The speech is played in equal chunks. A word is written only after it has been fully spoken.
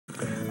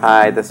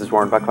Hi, this is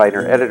Warren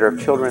Buckleitner, editor of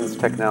Children's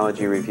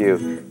Technology Review,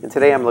 and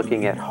today I'm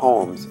looking at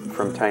homes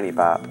from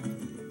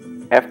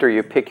Tinybop. After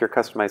you pick your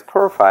customized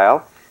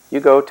profile, you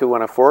go to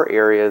one of 4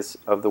 areas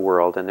of the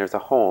world, and there's a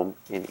home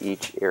in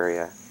each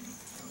area.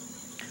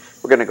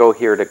 We're going to go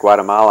here to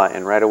Guatemala,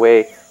 and right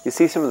away you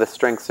see some of the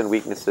strengths and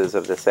weaknesses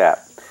of this app.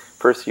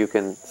 First, you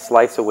can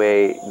slice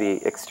away the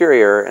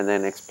exterior and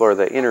then explore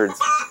the innards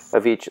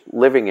of each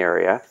living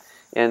area.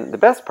 And the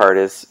best part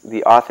is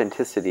the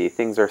authenticity.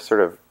 Things are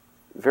sort of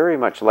very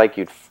much like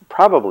you'd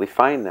probably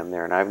find them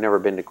there, and I've never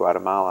been to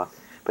Guatemala.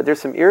 But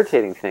there's some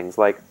irritating things,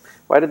 like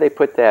why did they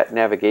put that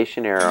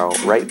navigation arrow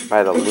right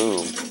by the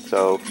loom?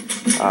 So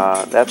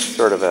that's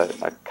sort of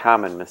a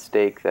common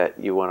mistake that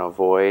you want to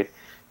avoid.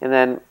 And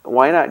then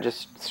why not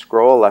just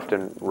scroll left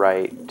and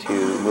right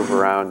to move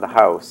around the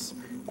house?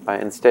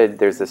 Instead,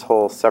 there's this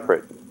whole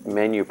separate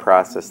menu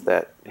process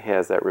that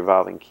has that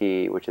revolving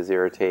key, which is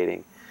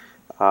irritating.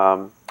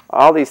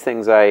 All these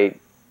things I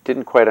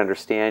didn't quite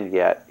understand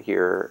yet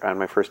here on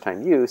my first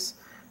time use.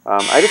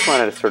 I just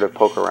wanted to sort of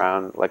poke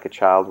around like a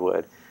child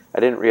would.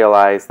 I didn't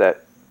realize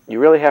that you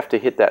really have to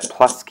hit that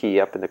plus key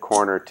up in the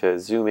corner to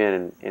zoom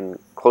in and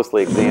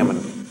closely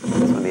examine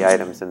some of the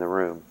items in the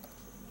room.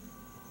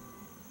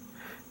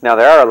 Now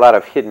there are a lot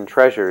of hidden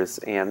treasures,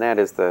 and that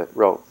is the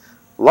real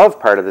love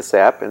part of this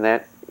app, and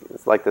that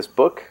is like this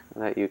book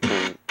that you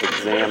can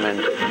examine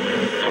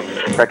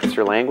and practice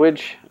your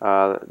language.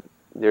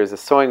 There's a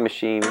sewing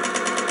machine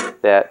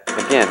that,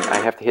 again, I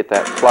have to hit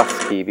that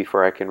plus key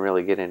before I can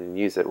really get in and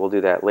use it. We'll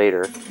do that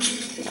later.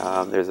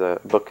 There's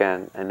a book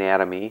on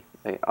anatomy,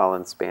 all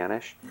in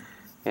Spanish.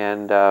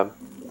 And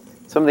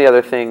some of the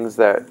other things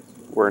that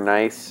were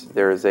nice,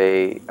 there's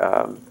a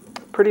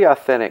pretty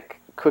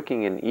authentic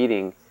cooking and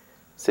eating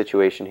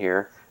situation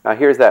here. Now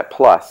here's that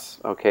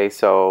plus, okay,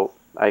 so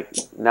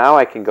now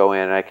I can go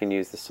in and I can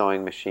use the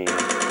sewing machine,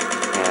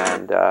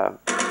 and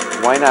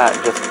why not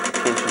just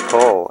pinch and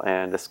pull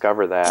and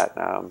discover that?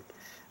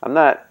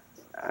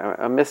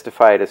 I'm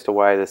mystified as to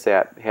why this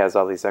app has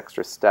all these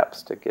extra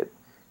steps to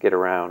get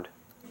around.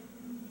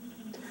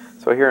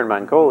 So here in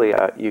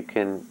Mongolia, you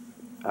can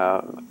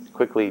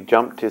quickly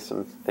jump to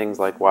some things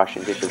like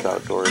washing dishes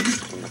outdoors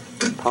from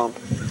the pump.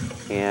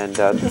 And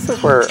this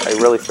is where I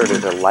really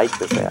started to like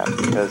this app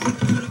because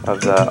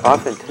of the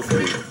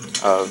authenticity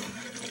of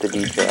the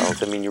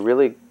details. I mean, you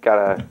really got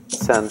a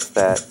sense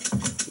that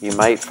you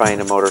might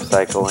find a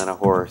motorcycle and a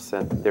horse,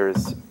 and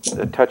there's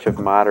a touch of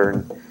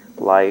modern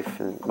life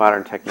and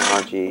modern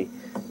technology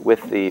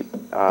with the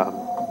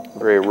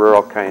very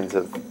rural kinds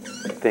of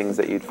things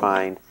that you'd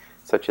find,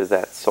 such as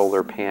that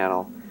solar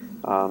panel.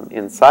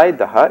 Inside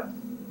the hut,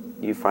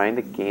 you find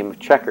a game of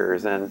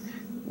checkers, and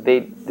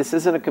this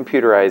isn't a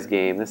computerized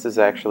game. This is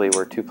actually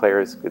where 2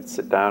 players could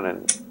sit down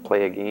and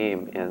play a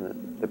game,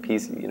 and the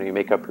piece, you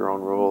make up your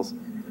own rules.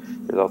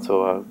 There's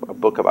also a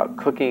book about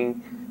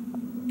cooking,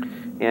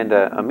 and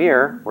a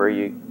mirror where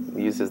you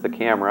uses the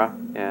camera,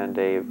 and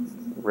a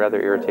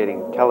rather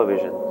irritating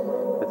television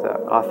with an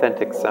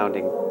authentic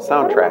sounding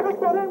soundtrack.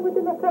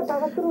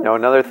 Now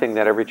another thing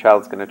that every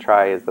child's going to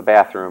try is the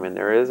bathroom, and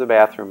there is a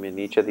bathroom in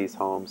each of these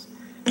homes,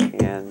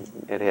 and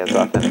it has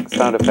authentic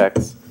sound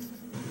effects.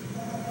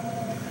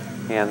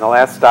 And the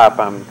last stop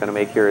I'm going to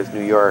make here is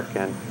New York,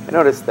 and I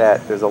noticed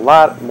that there's a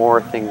lot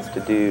more things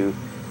to do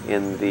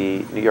in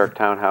the New York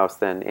townhouse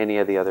than any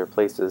of the other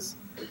places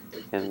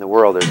in the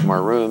world. There's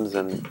more rooms,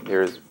 and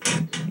there's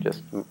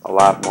just a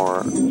lot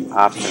more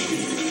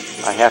options.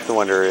 I have to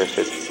wonder if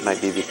it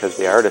might be because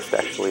the artist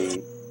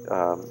actually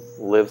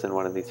lives in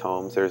one of these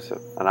homes. There's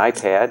an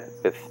iPad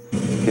with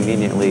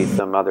conveniently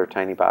some other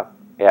Tinybop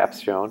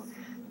apps shown,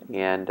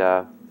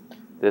 and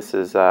this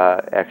is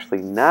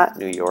actually not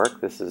New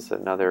York. This is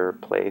another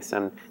place,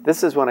 and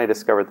this is when I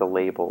discovered the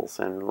labels.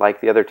 And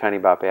like the other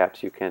Tinybop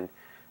apps, you can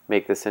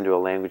make this into a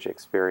language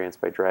experience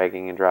by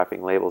dragging and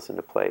dropping labels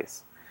into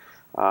place.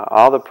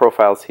 All the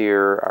profiles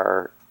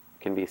here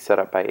can be set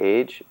up by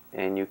age,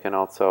 and you can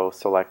also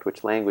select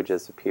which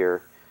languages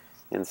appear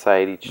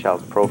inside each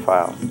child's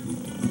profile.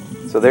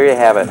 So there you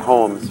have it,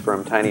 homes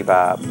from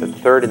Tinybop, the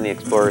 3rd in the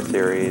Explorer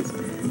series.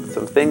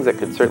 Some things that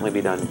could certainly be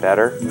done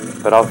better,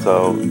 but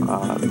also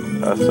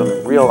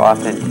some real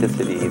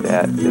authenticity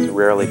that is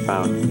rarely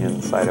found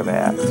inside of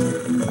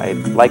apps.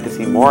 I'd like to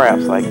see more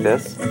apps like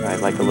this.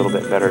 I'd like a little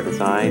bit better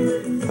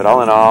design, but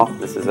all in all,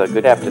 this is a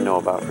good app to know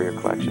about for your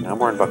collection. I'm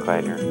Warren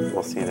Buckleitner.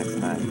 We'll see you next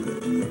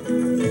time.